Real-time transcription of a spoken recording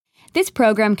This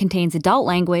program contains adult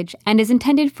language and is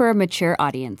intended for a mature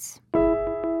audience.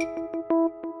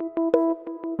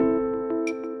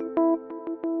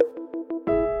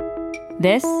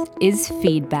 This is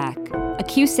Feedback, a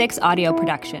Q6 audio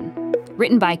production.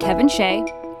 Written by Kevin Shea,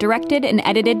 directed and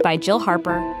edited by Jill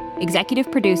Harper,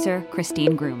 executive producer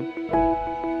Christine Groom.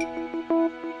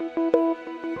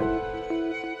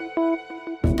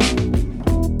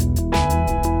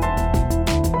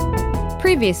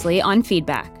 Previously on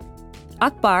Feedback,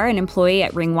 Akbar, an employee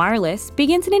at Ring Wireless,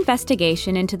 begins an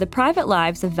investigation into the private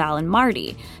lives of Val and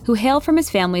Marty, who hail from his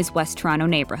family's West Toronto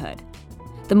neighborhood.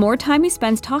 The more time he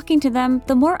spends talking to them,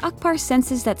 the more Akbar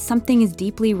senses that something is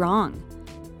deeply wrong.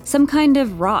 Some kind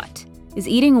of rot is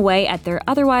eating away at their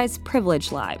otherwise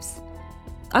privileged lives.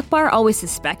 Akbar always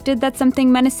suspected that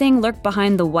something menacing lurked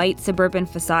behind the white suburban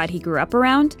facade he grew up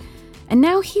around, and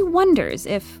now he wonders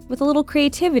if, with a little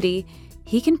creativity,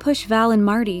 he can push Val and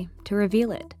Marty to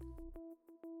reveal it.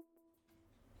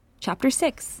 Chapter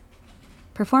 6.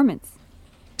 Performance.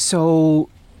 So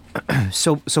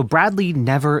Bradley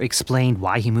never explained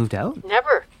why he moved out?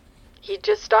 Never. He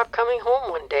just stopped coming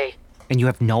home one day. And you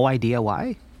have no idea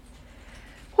why?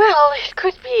 Well, it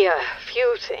could be a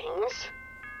few things.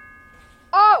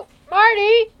 Oh,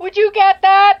 Marty, would you get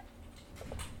that?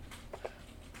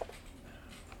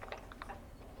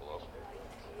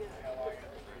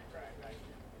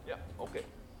 Yeah, okay.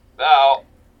 Val.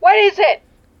 What is it?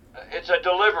 It's a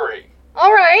delivery.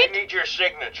 All right. I need your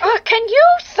signature. Can you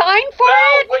sign for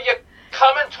Val, it? will you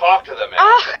come and talk to the man?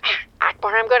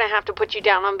 Akbar, I'm going to have to put you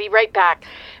down. I'll be right back.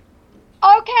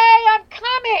 Okay, I'm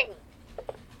coming.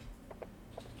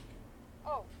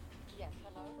 Oh, yes,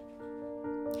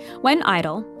 hello? When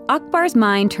idle, Akbar's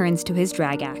mind turns to his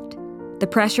drag act. The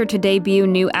pressure to debut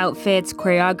new outfits,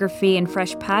 choreography, and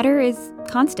fresh patter is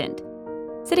constant.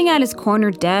 Sitting at his corner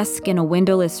desk in a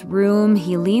windowless room,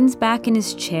 he leans back in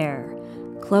his chair,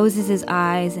 closes his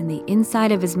eyes, and the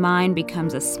inside of his mind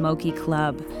becomes a smoky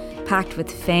club, packed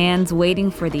with fans waiting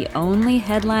for the only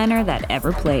headliner that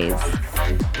ever plays.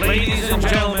 Ladies and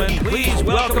gentlemen, please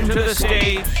welcome to the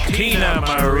stage Tina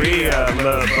Maria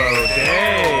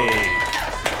Labaudet.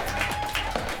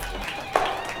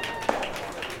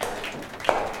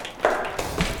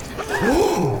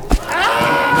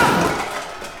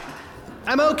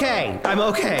 I'm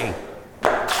okay.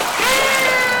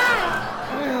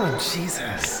 Oh,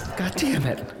 Jesus. God damn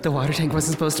it. The water tank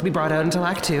wasn't supposed to be brought out until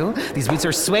Act 2. These boots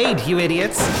are suede, you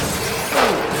idiots.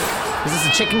 Is this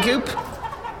a chicken coop?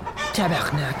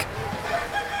 Tabarnak.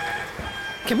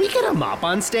 Can we get a mop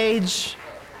on stage?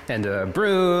 And a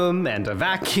broom and a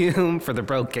vacuum for the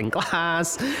broken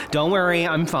glass. Don't worry,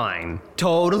 I'm fine.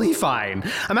 Totally fine.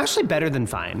 I'm actually better than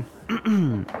fine.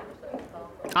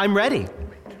 I'm ready.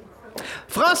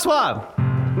 Francois!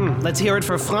 Let's hear it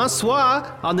for Francois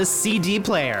on the CD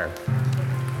player.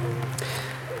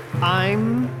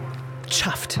 I'm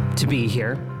chuffed to be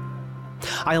here.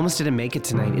 I almost didn't make it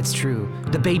tonight, it's true.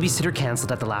 The babysitter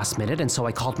canceled at the last minute, and so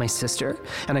I called my sister,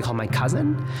 and I called my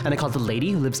cousin, and I called the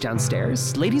lady who lives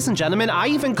downstairs. Ladies and gentlemen, I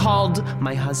even called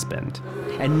my husband,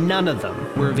 and none of them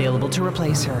were available to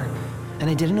replace her. And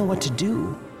I didn't know what to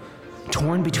do.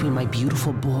 Torn between my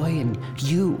beautiful boy and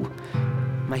you,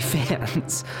 my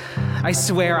fans. I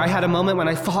swear I had a moment when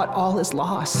I thought all is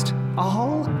lost.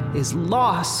 All is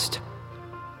lost.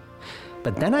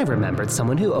 But then I remembered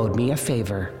someone who owed me a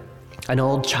favor. An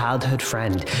old childhood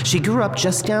friend. She grew up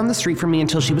just down the street from me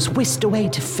until she was whisked away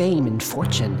to fame and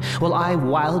fortune, while I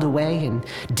whiled away in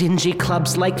dingy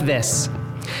clubs like this,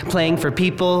 playing for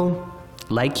people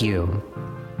like you.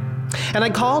 And I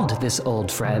called this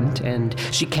old friend, and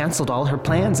she canceled all her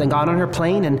plans and got on her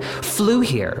plane and flew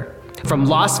here from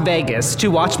Las Vegas to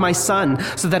watch my son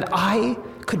so that I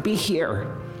could be here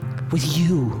with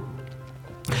you.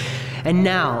 And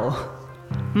now,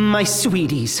 my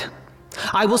sweeties,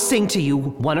 I will sing to you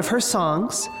one of her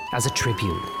songs as a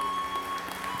tribute.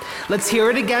 Let's hear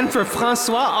it again for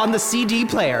Francois on the CD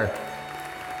player.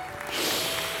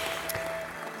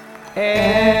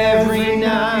 Every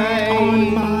night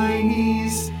on my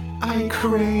knees I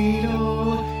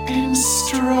cradle and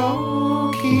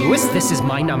stroke you. Louis, this is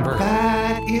my number.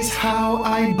 That is how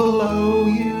I blow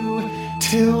you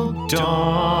till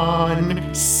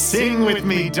dawn. Sing with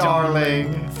me,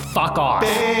 darling. Fuck off.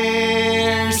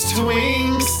 Bears,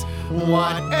 twinks,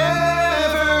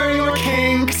 whatever your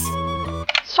kinks.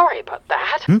 Sorry about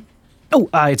that. Oh,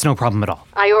 it's no problem at all.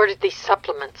 I ordered these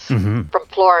supplements from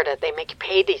Florida. They make you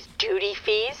pay these duty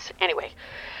fees. Anyway,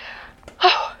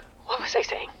 what was I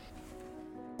saying?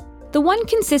 The one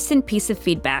consistent piece of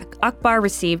feedback Akbar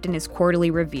received in his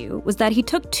quarterly review was that he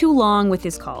took too long with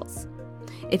his calls.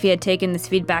 If he had taken this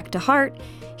feedback to heart,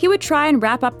 he would try and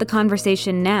wrap up the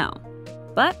conversation now.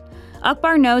 But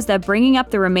Akbar knows that bringing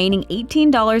up the remaining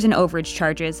 $18 in overage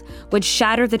charges would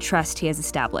shatter the trust he has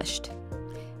established.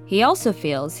 He also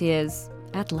feels he is,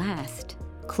 at last,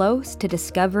 close to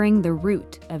discovering the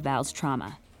root of Val's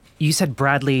trauma. You said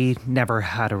Bradley never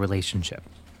had a relationship.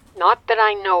 Not that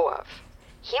I know of.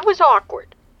 He was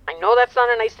awkward. I know that's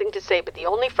not a nice thing to say, but the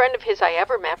only friend of his I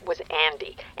ever met was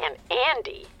Andy. And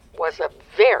Andy was a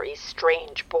very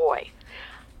strange boy.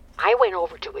 I went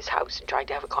over to his house and tried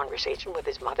to have a conversation with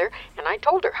his mother, and I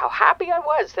told her how happy I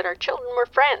was that our children were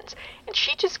friends. And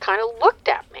she just kind of looked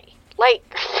at me. Like,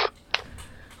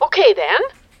 okay then.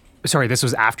 Sorry, this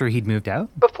was after he'd moved out?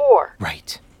 Before.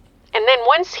 Right. And then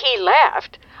once he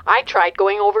left, I tried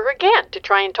going over again to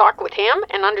try and talk with him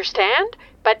and understand,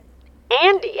 but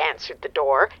Andy answered the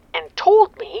door and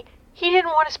told me he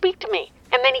didn't want to speak to me.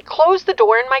 And then he closed the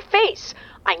door in my face.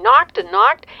 I knocked and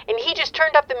knocked, and he just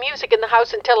turned up the music in the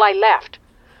house until I left.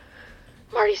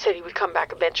 Marty said he would come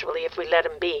back eventually if we let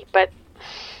him be, but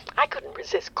I couldn't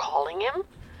resist calling him.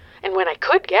 And when I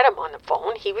could get him on the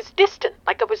phone, he was distant,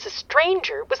 like I was a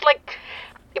stranger. It was like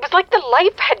the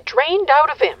life had drained out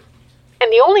of him.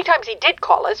 And the only times he did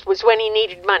call us was when he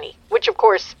needed money, which of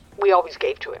course we always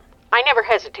gave to him. I never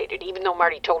hesitated, even though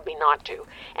Marty told me not to.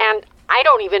 And I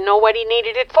don't even know what he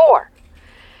needed it for.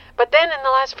 But then in the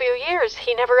last few years,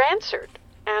 he never answered.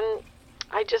 And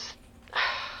I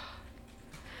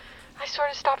sort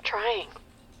of stopped trying.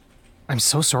 I'm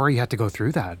so sorry you had to go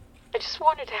through that. I just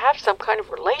wanted to have some kind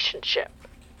of relationship.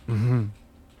 Mm-hmm.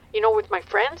 You know, with my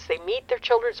friends, they meet their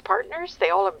children's partners. They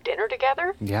all have dinner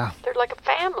together. Yeah. They're like a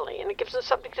family, and it gives them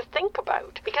something to think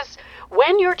about. Because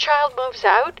when your child moves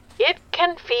out, it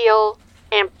can feel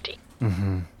empty.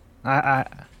 Mm-hmm.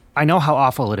 I know how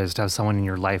awful it is to have someone in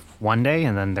your life one day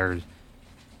and then they're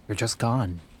just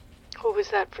gone. Who was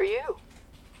that for you?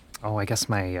 Oh, I guess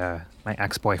my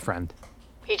ex-boyfriend.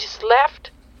 He just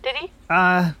left, did he?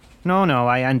 No,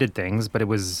 I ended things, but it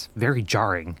was very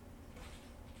jarring.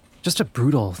 Just a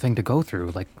brutal thing to go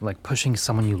through, like pushing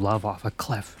someone you love off a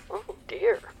cliff. Oh,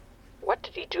 dear. What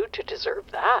did he do to deserve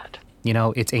that? You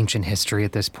know, it's ancient history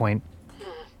at this point.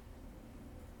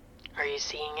 Are you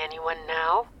seeing anyone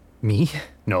now? Me?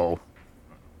 No.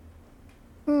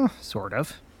 Sort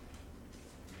of.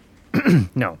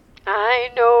 No. I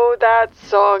know that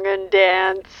song and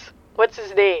dance. What's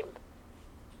his name?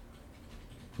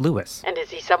 Lewis. And is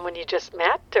he someone you just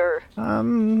met, or?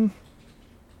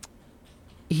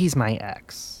 He's my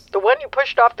ex. The one you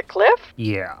pushed off the cliff?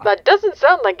 Yeah. That doesn't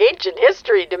sound like ancient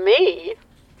history to me.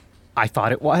 I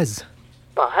thought it was.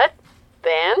 But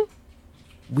then?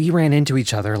 We ran into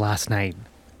each other last night.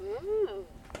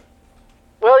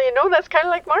 Well, you know, that's kind of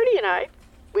like Marty and I.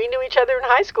 We knew each other in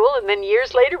high school, and then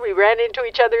years later we ran into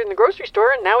each other in the grocery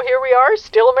store, and now here we are,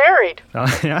 still married.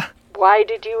 Oh, yeah? Why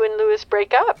did you and Lewis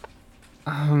break up?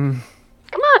 Come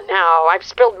on now, I've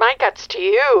spilled my guts to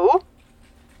you.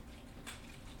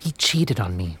 He cheated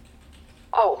on me.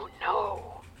 Oh,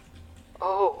 no.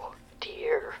 Oh,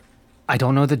 dear. I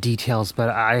don't know the details, but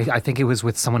I think it was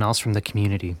with someone else from the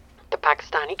community. The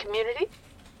Pakistani community?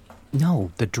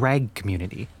 No, the drag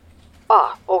community.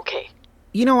 Ah, okay.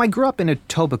 You know, I grew up in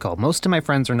Etobicoke. Most of my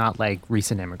friends are not,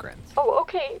 recent immigrants. Oh,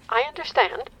 okay, I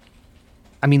understand.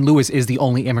 I mean, Lewis is the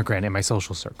only immigrant in my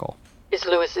social circle. Is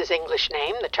Lewis's English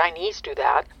name? The Chinese do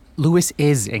that. Lewis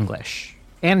is English.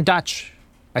 And Dutch,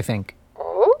 I think.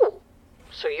 Oh,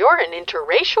 so you're an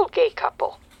interracial gay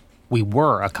couple. We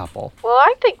were a couple. Well,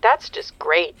 I think that's just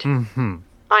great. Mm-hmm.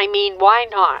 I mean, why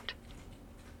not?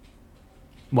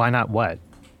 Why not what?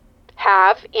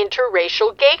 Have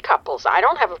interracial gay couples. I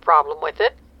don't have a problem with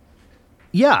it.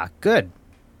 Yeah, good.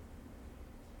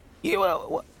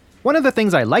 One of the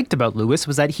things I liked about Lewis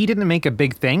was that he didn't make a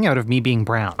big thing out of me being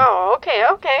brown. Oh,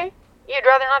 okay. You'd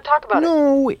rather not talk about it.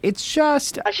 No, it's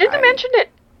just... I shouldn't have mentioned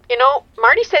it. You know,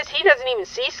 Marty says he doesn't even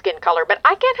see skin color, but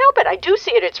I can't help it. I do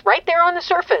see it. It's right there on the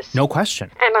surface. No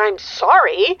question. And I'm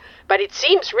sorry, but it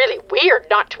seems really weird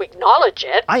not to acknowledge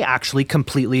it. I actually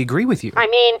completely agree with you. I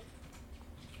mean,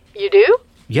 you do?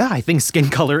 Yeah, I think skin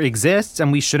color exists,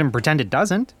 and we shouldn't pretend it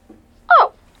doesn't.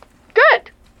 Oh,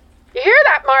 good. You hear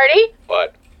that, Marty?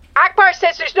 What? Akbar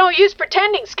says there's no use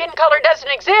pretending skin color doesn't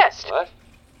exist. What?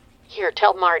 Here,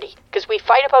 tell Marty, because we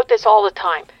fight about this all the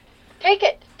time. Take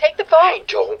it. Take the phone. I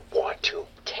don't want to.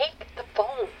 Take the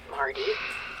phone, Marty.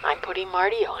 I'm putting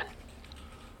Marty on.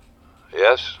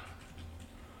 Yes?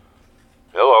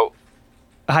 Hello?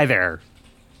 Hi there.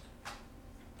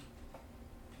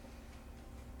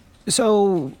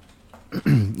 So,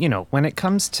 you know, when it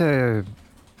comes to,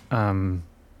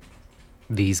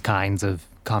 these kinds of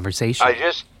conversations... I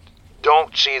just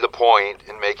don't see the point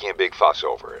in making a big fuss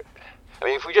over it. I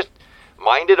mean, if we just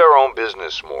minded our own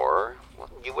business more, well,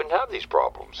 you wouldn't have these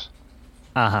problems.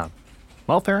 Uh-huh.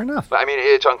 Well, fair enough. I mean,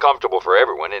 it's uncomfortable for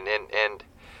everyone, and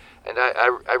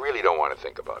I really don't want to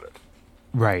think about it.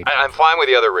 Right. I'm fine with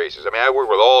the other races. I mean, I work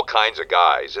with all kinds of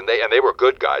guys, and they were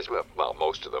good guys, well,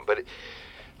 most of them, but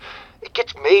it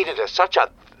gets made into such a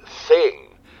thing.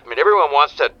 I mean, everyone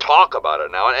wants to talk about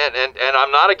it now, and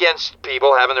I'm not against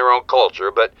people having their own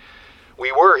culture, but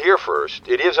we were here first.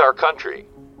 It is our country.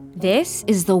 This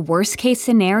is the worst case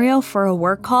scenario for a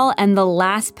work call and the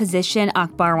last position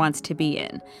Akbar wants to be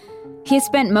in. He has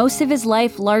spent most of his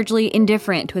life largely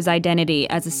indifferent to his identity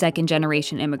as a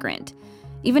second-generation immigrant.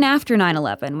 Even after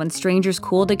 9/11, when strangers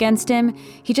cooled against him,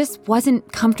 he just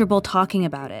wasn't comfortable talking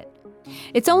about it.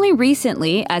 It's only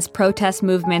recently, as protest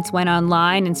movements went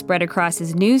online and spread across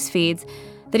his news feeds,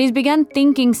 that he's begun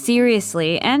thinking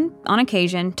seriously and, on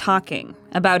occasion, talking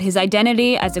about his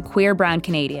identity as a queer brown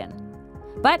Canadian.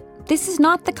 But this is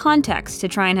not the context to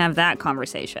try and have that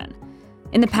conversation.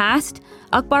 In the past,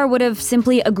 Akbar would have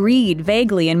simply agreed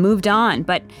vaguely and moved on,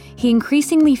 but he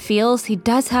increasingly feels he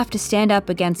does have to stand up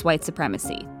against white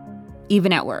supremacy,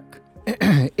 even at work.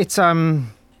 It's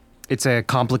a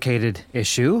complicated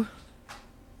issue,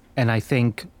 and I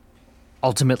think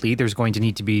ultimately there's going to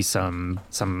need to be some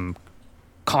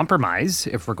compromise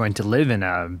if we're going to live in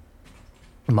a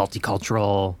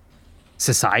multicultural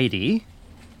society.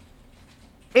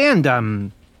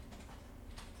 And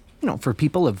for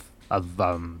people of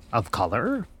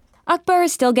color. Akbar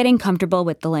is still getting comfortable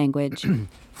with the language.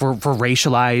 For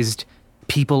racialized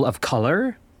people of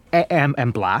color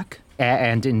and black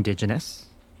and indigenous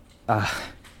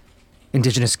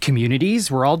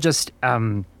communities, we're all just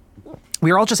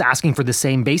asking for the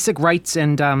same basic rights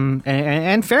and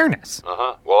fairness.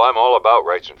 Uh-huh. Well, I'm all about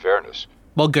rights and fairness.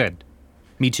 Well, good.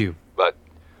 Me too. But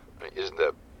isn't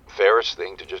the fairest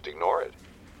thing to just ignore it?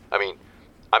 I mean,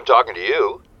 I'm talking to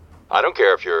you. I don't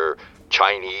care if you're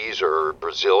Chinese or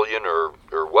Brazilian or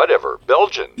whatever,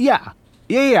 Belgian. Yeah,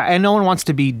 and no one wants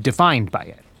to be defined by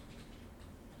it.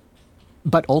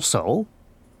 But also,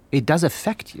 it does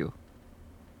affect you.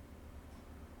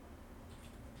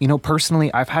 You know,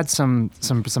 personally, I've had some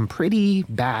pretty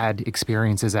bad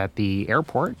experiences at the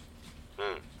airport.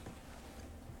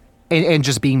 And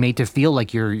just being made to feel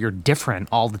like you're different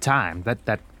all the time.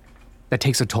 That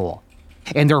takes a toll.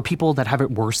 And there are people that have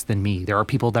it worse than me. There are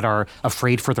people that are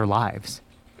afraid for their lives.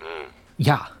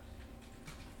 Yeah.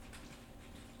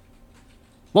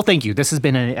 Well, thank you. This has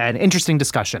been an interesting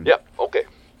discussion. Yeah, okay.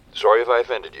 Sorry if I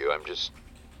offended you. I'm just...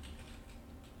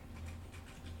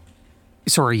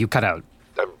 Sorry, you cut out.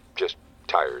 I'm just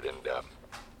tired and...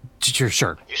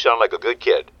 Sure. You sound like a good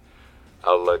kid.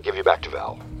 I'll give you back to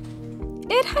Val.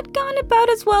 It had gone about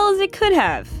as well as it could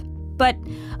have. But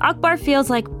Akbar feels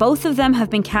like both of them have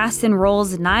been cast in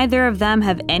roles neither of them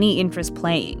have any interest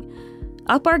playing.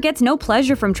 Akbar gets no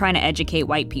pleasure from trying to educate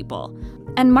white people.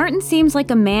 And Martin seems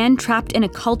like a man trapped in a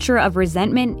culture of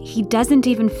resentment he doesn't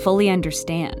even fully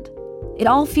understand. It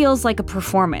all feels like a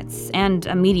performance, and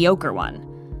a mediocre one.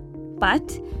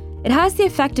 But it has the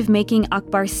effect of making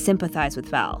Akbar sympathize with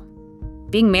Val.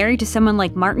 Being married to someone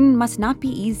like Martin must not be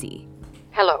easy.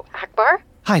 Hello, Akbar?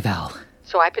 Hi, Val.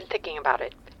 So I've been thinking about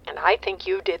it, and I think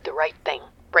you did the right thing,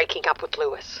 breaking up with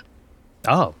Lewis.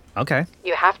 Oh, okay.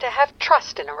 You have to have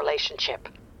trust in a relationship.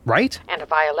 Right? And a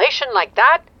violation like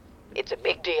that, it's a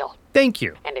big deal. Thank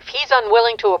you. And if he's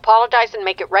unwilling to apologize and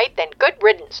make it right, then good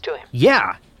riddance to him.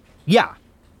 Yeah.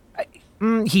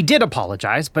 He did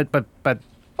apologize, but...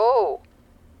 Oh.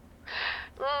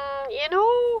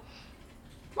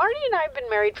 Marty and I have been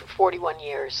married for 41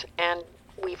 years, and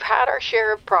we've had our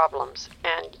share of problems,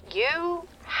 and you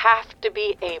have to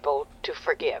be able to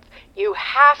forgive. You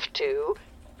have to,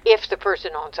 if the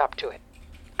person owns up to it.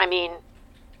 I mean,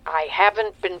 I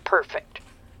haven't been perfect,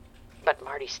 but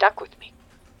Marty stuck with me.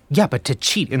 Yeah, but to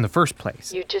cheat in the first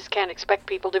place. You just can't expect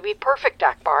people to be perfect,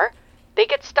 Akbar. They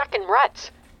get stuck in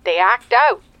ruts. They act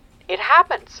out. It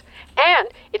happens. And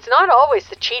it's not always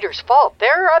the cheater's fault.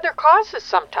 There are other causes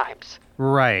sometimes.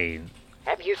 Right.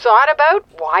 Have you thought about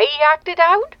why he acted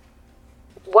out?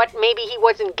 What maybe he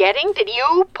wasn't getting? Did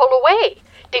you pull away?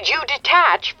 Did you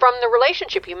detach from the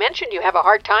relationship? You mentioned you have a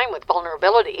hard time with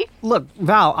vulnerability. Look,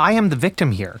 Val, I am the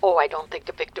victim here. Oh, I don't think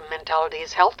the victim mentality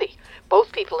is healthy.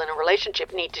 Both people in a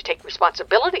relationship need to take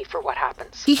responsibility for what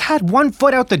happens. He had one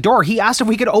foot out the door. He asked if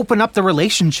we could open up the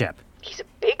relationship. He's a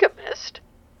bigamist.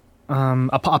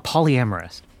 A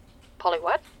polyamorous. Poly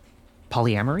what?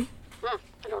 Polyamory?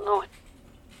 I don't know it.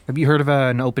 Have you heard of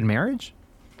an open marriage?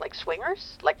 Like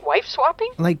swingers? Like wife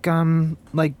swapping? Like,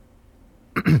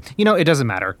 it doesn't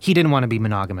matter. He didn't want to be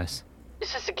monogamous.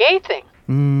 Is this a gay thing?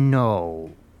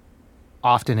 No.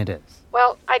 Often it is.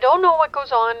 Well, I don't know what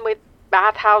goes on with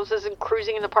bathhouses and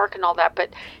cruising in the park and all that, but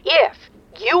if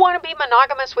you want to be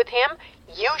monogamous with him,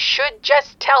 you should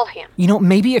just tell him. You know,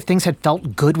 maybe if things had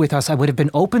felt good with us, I would have been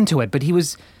open to it, but he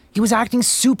was acting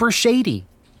super shady.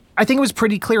 I think it was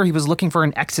pretty clear he was looking for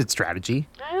an exit strategy.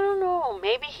 I don't know.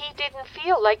 Maybe he didn't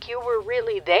feel like you were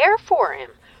really there for him.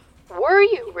 Were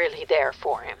you really there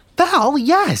for him? Val,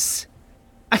 yes.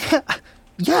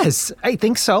 Yes, I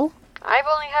think so. I've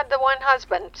only had the one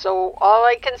husband, so all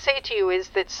I can say to you is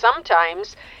that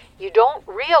sometimes you don't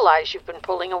realize you've been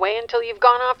pulling away until you've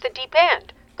gone off the deep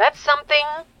end. That's something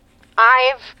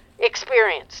I've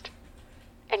experienced.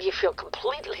 And you feel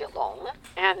completely alone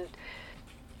and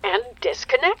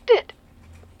disconnected.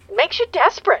 It makes you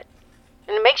desperate.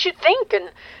 And it makes you think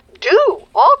and do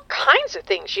all kinds of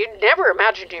things you'd never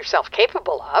imagined yourself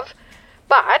capable of.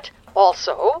 But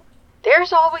also,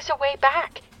 there's always a way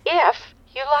back if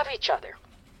you love each other.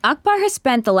 Akbar has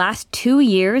spent the last 2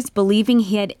 years believing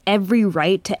he had every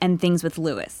right to end things with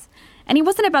Louis, and he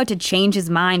wasn't about to change his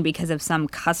mind because of some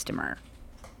customer.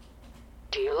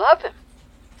 Do you love him?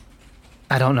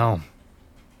 I don't know.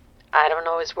 I don't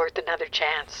know is worth another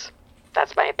chance.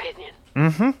 That's my opinion.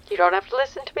 Mm-hmm. You don't have to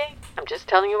listen to me. I'm just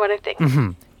telling you what I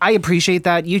think. I appreciate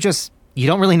that. You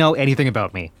don't really know anything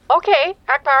about me. Okay,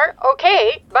 Akbar,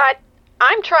 okay, but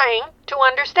I'm trying to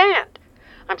understand.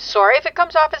 I'm sorry if it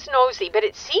comes off as nosy, but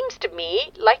it seems to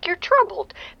me like you're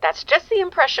troubled. That's just the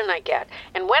impression I get.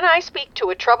 And when I speak to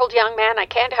a troubled young man, I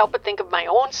can't help but think of my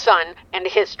own son and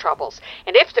his troubles.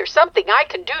 And if there's something I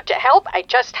can do to help, I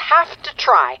just have to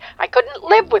try. I couldn't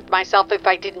live with myself if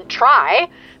I didn't try.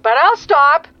 But I'll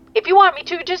stop. If you want me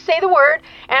to, just say the word,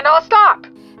 and I'll stop.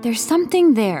 There's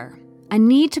something there, a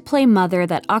need to play mother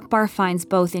that Akbar finds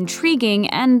both intriguing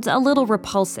and a little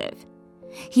repulsive.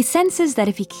 He senses that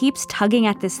if he keeps tugging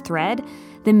at this thread,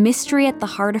 the mystery at the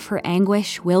heart of her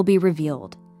anguish will be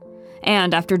revealed.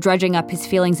 And after drudging up his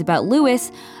feelings about Louis,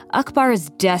 Akbar is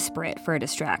desperate for a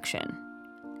distraction.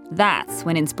 That's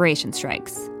when inspiration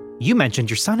strikes. You mentioned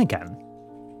your son again.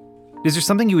 Is there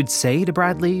something you would say to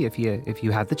Bradley if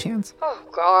you had the chance? Oh,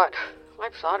 God.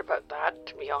 I've thought about that,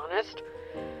 to be honest.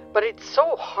 But it's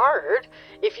so hard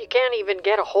if you can't even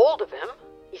get a hold of him.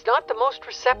 He's not the most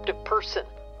receptive person.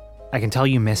 I can tell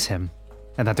you miss him,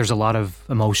 and that there's a lot of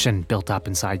emotion built up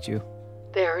inside you.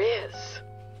 There is.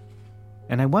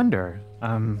 And I wonder,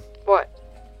 What?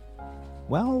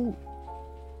 well,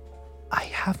 I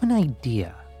have an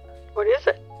idea. What is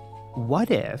it?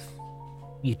 What if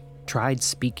you tried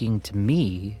speaking to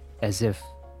me as if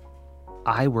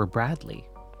I were Bradley?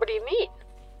 What do you mean?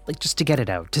 Like, just to get it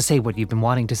out, to say what you've been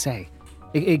wanting to say.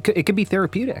 It could be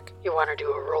therapeutic. You want to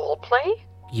do a role play?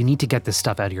 You need to get this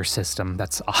stuff out of your system.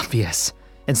 That's obvious.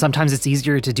 And sometimes it's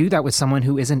easier to do that with someone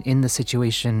who isn't in the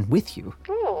situation with you.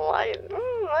 Oh, I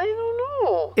don't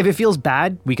know. If it feels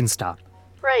bad, we can stop.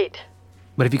 Right.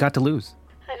 What have you got to lose?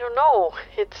 I don't know.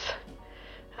 It's,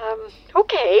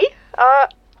 okay.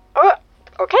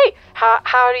 Okay.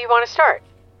 How do you want to start?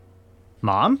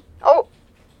 Mom? Oh,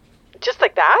 just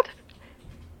like that?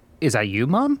 Is that you,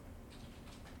 Mom?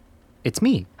 It's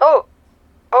me. Oh,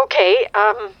 okay.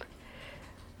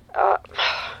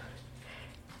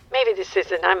 Maybe this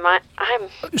isn't. I'm.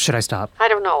 Should I stop? I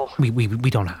don't know. We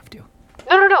don't have to.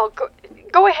 No.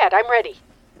 Go ahead. I'm ready.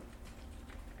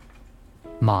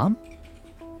 Mom?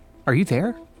 Are you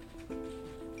there?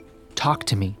 Talk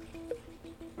to me.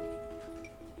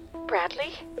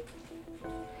 Bradley?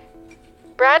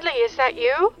 Bradley, is that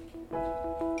you?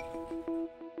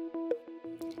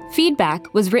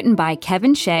 Feedback was written by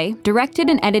Kevin Shea, directed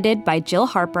and edited by Jill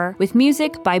Harper, with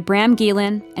music by Bram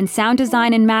Gielen, and sound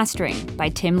design and mastering by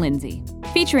Tim Lindsay.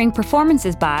 Featuring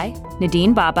performances by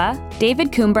Nadine Baba,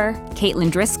 David Coomber,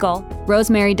 Caitlin Driscoll,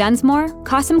 Rosemary Dunsmore,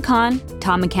 Qasim Khan,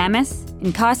 Tom McCamus,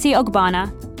 Nkasi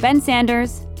Ogbonna, Ben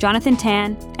Sanders, Jonathan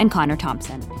Tan, and Connor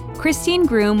Thompson. Christine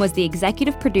Groom was the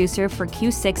executive producer for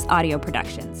Q6 Audio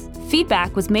Productions.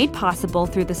 Feedback was made possible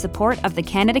through the support of the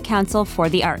Canada Council for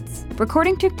the Arts.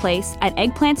 Recording took place at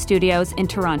Eggplant Studios in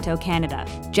Toronto, Canada.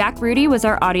 Jack Rudy was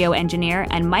our audio engineer,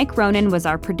 and Mike Ronan was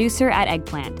our producer at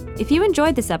Eggplant. If you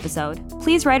enjoyed this episode,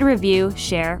 please write a review,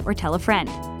 share, or tell a friend.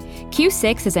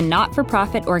 Q6 is a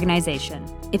not-for-profit organization.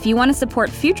 If you want to support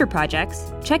future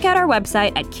projects, check out our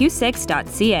website at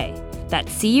q6.ca.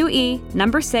 That's CUE6.ca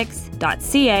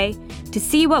to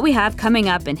see what we have coming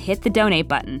up and hit the donate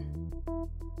button.